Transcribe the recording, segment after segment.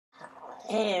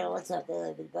Hey, what's up there,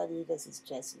 everybody? This is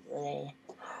Jesse Ray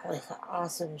with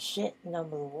Awesome Shit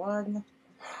number 1.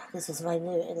 This is my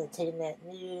new entertainment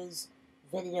news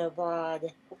video blog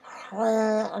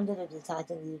where I'm going to be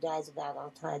talking to you guys about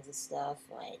all kinds of stuff,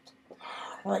 like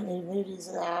what new movies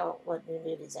are out, what new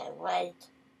movies I like,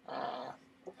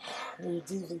 new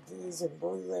DVDs and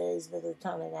Blu-rays that are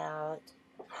coming out,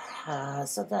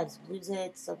 sometimes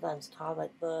music, sometimes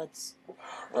comic books,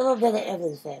 a little bit of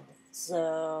everything.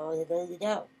 So there you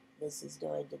go. This is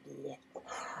going to be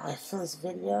my first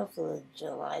video for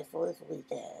July 4th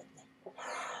weekend.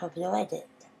 Hope you like it.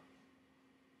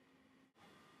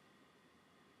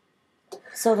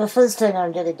 So the first thing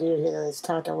I'm going to do here is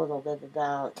talk a little bit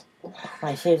about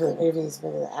my favorite movies that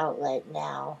are out right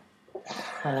now.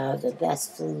 The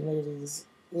best 3 movies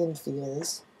in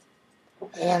theaters.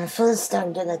 And first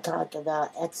I'm going to talk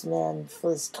about X-Men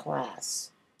First Class.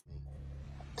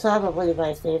 Probably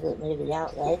my favorite movie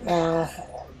out right now.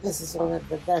 This is one of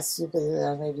the best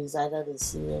superhero movies I've ever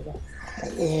seen.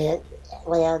 It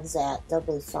lands at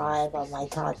number 5 on my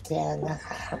top 10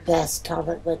 best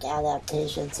comic book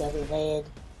adaptations ever made.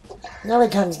 It really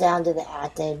comes down to the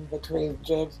acting between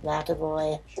James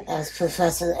McAvoy as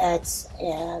Professor X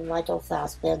and Michael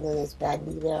Fassbender as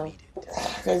Magneto.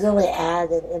 They really add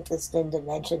an interesting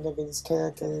dimension to these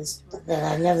characters that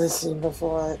I've never seen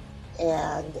before,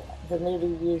 and the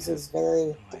movie uses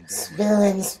very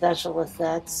thrilling special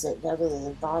effects. It never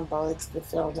bombards the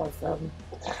film with them,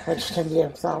 which can be a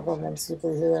problem in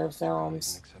superhero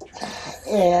films.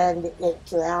 And it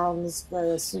grounds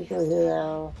the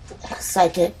superhero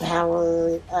psychic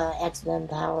power, X-Men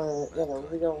power in a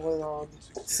real world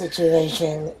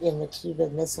situation in the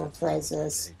Cuban Missile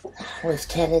Crisis with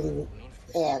Kennedy.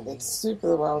 And it's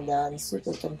super well done,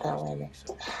 super compelling,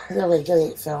 really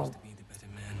great film.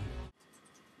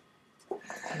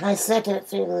 My second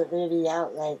favorite movie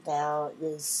out right now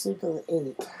is Super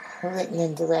 8, written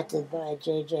and directed by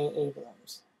J.J.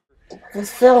 Abrams.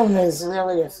 This film is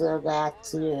really a throwback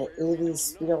to 80s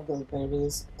Spielberg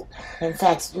movies. In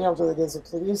fact, Spielberg is a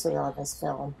producer on this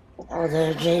film.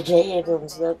 Although J.J.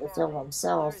 Abrams wrote the film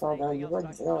himself, although you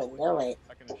wouldn't really know it.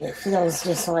 It feels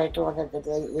just like one of the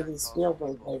great 80s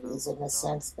Spielberg movies in the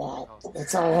sense that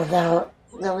it's all about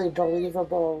really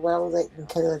believable, well-written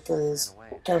characters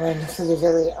going through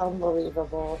very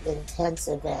unbelievable, intense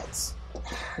events.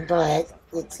 But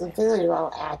it's very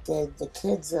well acted. The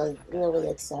kids are really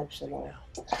exceptional.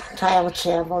 Kyle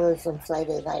Chandler from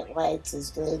Friday Night Lights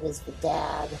is great as the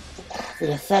dad.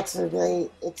 The effects are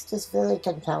great. It's just very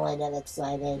compelling and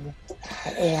exciting,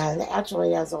 and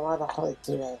actually has a lot of heart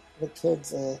to it. The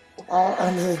kids are all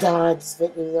underdogs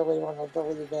that you really want to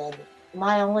believe in.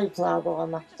 My only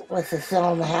problem with the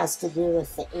film has to do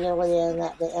with the alien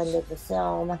at the end of the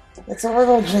film. It's a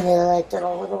little generic and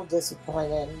a little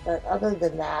disappointing, but other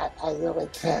than that, I really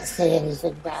can't say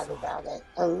anything bad about it.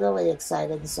 A really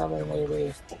exciting summer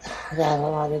movie that a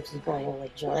lot of people will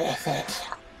enjoy, I think.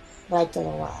 Liked it a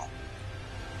lot.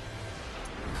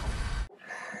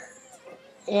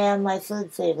 And my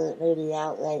third favorite movie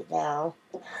out right now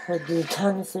would be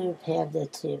Kung Fu Panda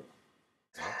 2.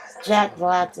 Jack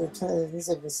Black returns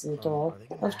in the sequel,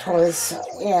 of course,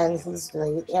 and he's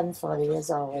great and funny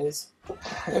as always.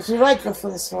 If you like the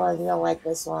first one, you'll like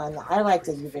this one. I liked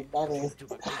it even better.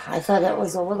 I thought it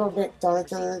was a little bit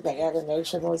darker, the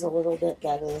animation was a little bit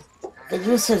better. The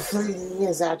use of 3D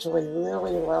is actually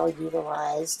really well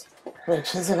utilized,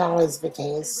 which isn't always the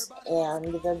case, and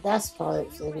the best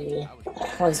part for me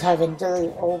was having Gary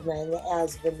Oldman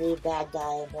as the new bad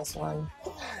guy in this one.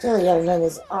 Gary Oldman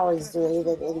is always great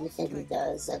at anything he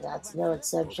does, and that's no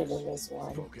exception in this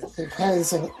one. He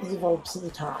plays an evil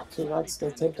peacock who wants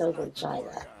to take over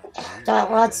China.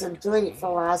 Got lots of great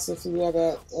philosophy in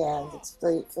it, and it's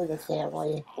great for the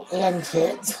family and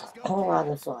kids. A whole lot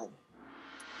of fun.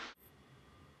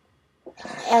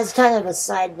 As kind of a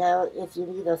side note, if you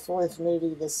need a fourth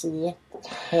movie to see,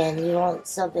 and you want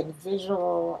something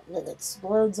visual that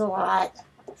explodes a lot,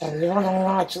 and you want to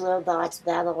watch robots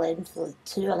battling for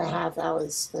 2.5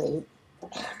 hours straight,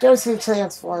 go see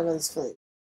Transformers 3.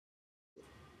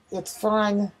 It's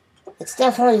fun. It's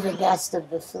definitely the best of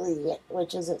the 3,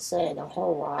 which isn't saying a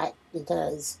whole lot,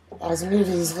 because as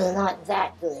movies, they're not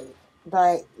that great.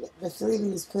 But the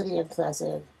 3D is pretty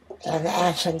impressive, and the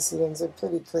action scenes are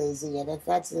pretty crazy, and if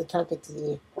that's the cup of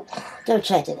tea, go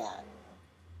check it out.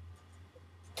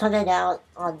 Coming out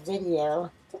on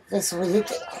video this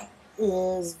week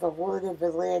is the Lord of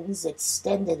the Rings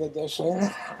Extended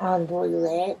Edition on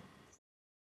Blu-ray.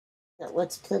 It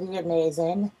looks pretty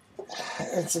amazing.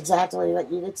 It's exactly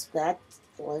what you'd expect.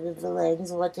 Lord of the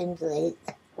Rings looking great.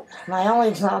 My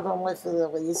only problem with the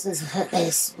release is that they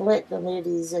split the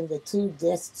movies into 2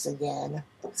 discs again,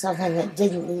 something that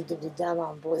didn't need to be done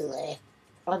on Blu-ray.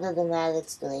 Other than that,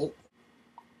 it's great.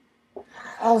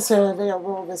 Also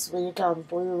available this week on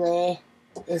Blu-ray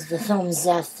is the film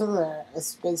Zafira, A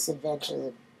Space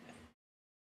Adventure.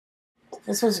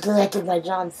 This was directed by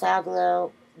Jon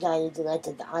Favreau, guy who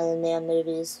directed the Iron Man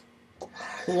movies.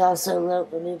 He also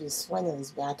wrote the movie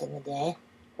Swinners back in the day.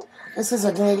 This is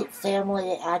a great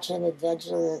family action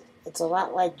adventure. It's a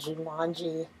lot like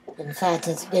Jumanji. In fact,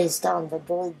 it's based on the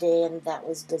board game that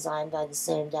was designed by the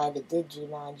same guy that did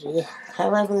Jumanji.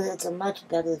 However, it's a much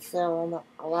better film,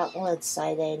 a lot more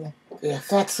exciting. The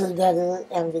effects are better,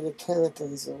 and the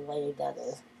characters are way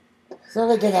better.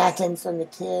 Really good acting from the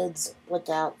kids. Look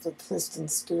out for Kristen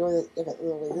Stewart in an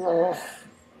early role.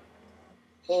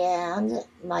 And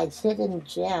my hidden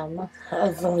gem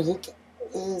of the week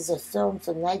is a film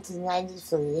from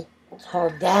 1993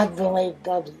 called Bad Boy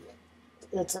Bubby.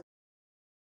 It's an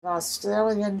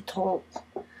Australian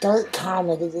dark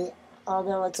comedy,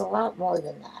 although it's a lot more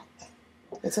than that.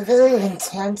 It's a very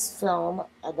intense film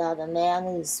about a man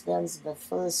who spends the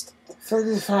first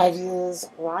 35 years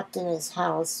locked in his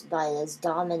house by his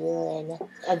domineering,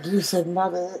 abusive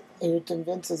mother who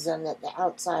convinces him that the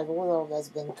outside world has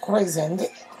been poisoned.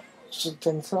 She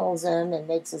controls him and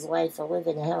makes his life a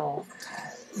living hell.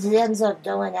 He ends up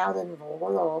going out into the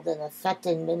world and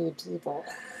affecting many people.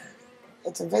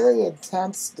 It's a very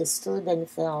intense, disturbing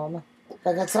film,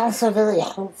 but it's also very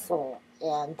hopeful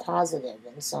and positive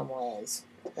in some ways.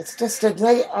 It's just a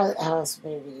great art house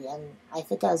movie, and I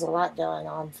think there's a lot going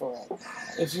on for it.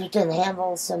 If you can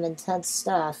handle some intense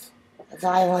stuff,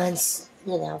 violence,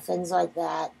 things like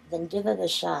that, then give it a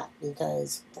shot,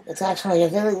 because it's actually a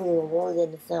very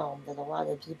rewarding film that a lot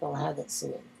of people haven't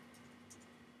seen.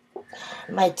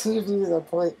 My TV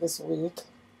report this week: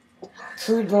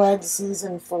 True Blood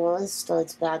Season 4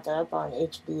 starts back up on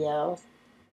HBO.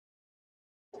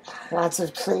 Lots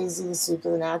of crazy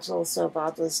supernatural soap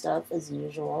opera stuff as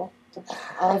usual.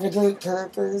 All the great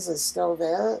characters are still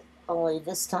there, only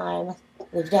this time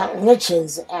we've got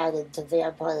witches added to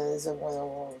vampires and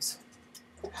werewolves.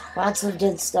 Lots of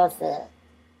good stuff there.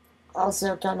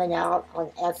 Also coming out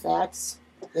on FX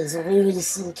is Louis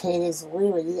C.K.'s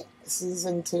Louis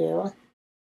Season 2.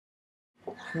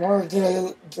 More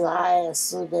great, dry,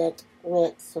 acerbic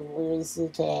wit from Louis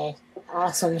C.K.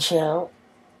 Awesome show.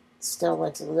 Still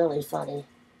looks really funny.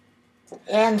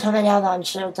 And coming out on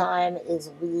Showtime is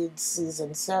Weeds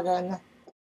Season 7.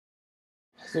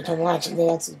 You can watch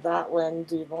Nancy Botwin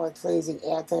do more crazy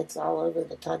antics all over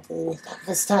the country.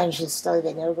 This time she's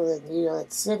starting over in New York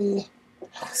City.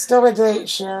 Still a great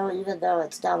show, even though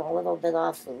it's gone a little bit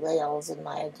off the rails, in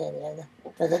my opinion.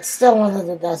 But it's still one of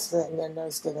the best written and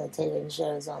most entertaining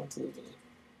shows on TV.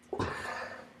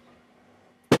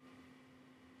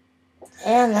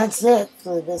 And that's it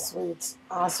for this week's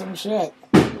awesome shit.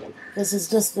 This is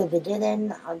just the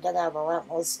beginning. I'm going to have a lot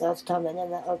more stuff coming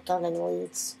in the upcoming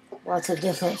weeks. Lots of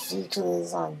different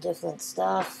features on different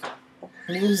stuff.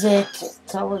 Music,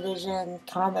 television,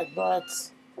 comic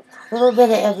books. A little bit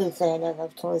of everything, and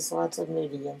of course lots of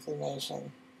movie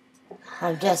information.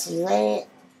 I'm Jesse Ray.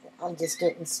 I'm just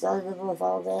getting started with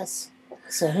all this.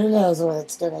 So who knows where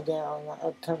it's going to go in the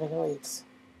upcoming weeks.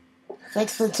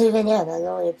 Thanks for tuning in. I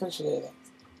really appreciate it.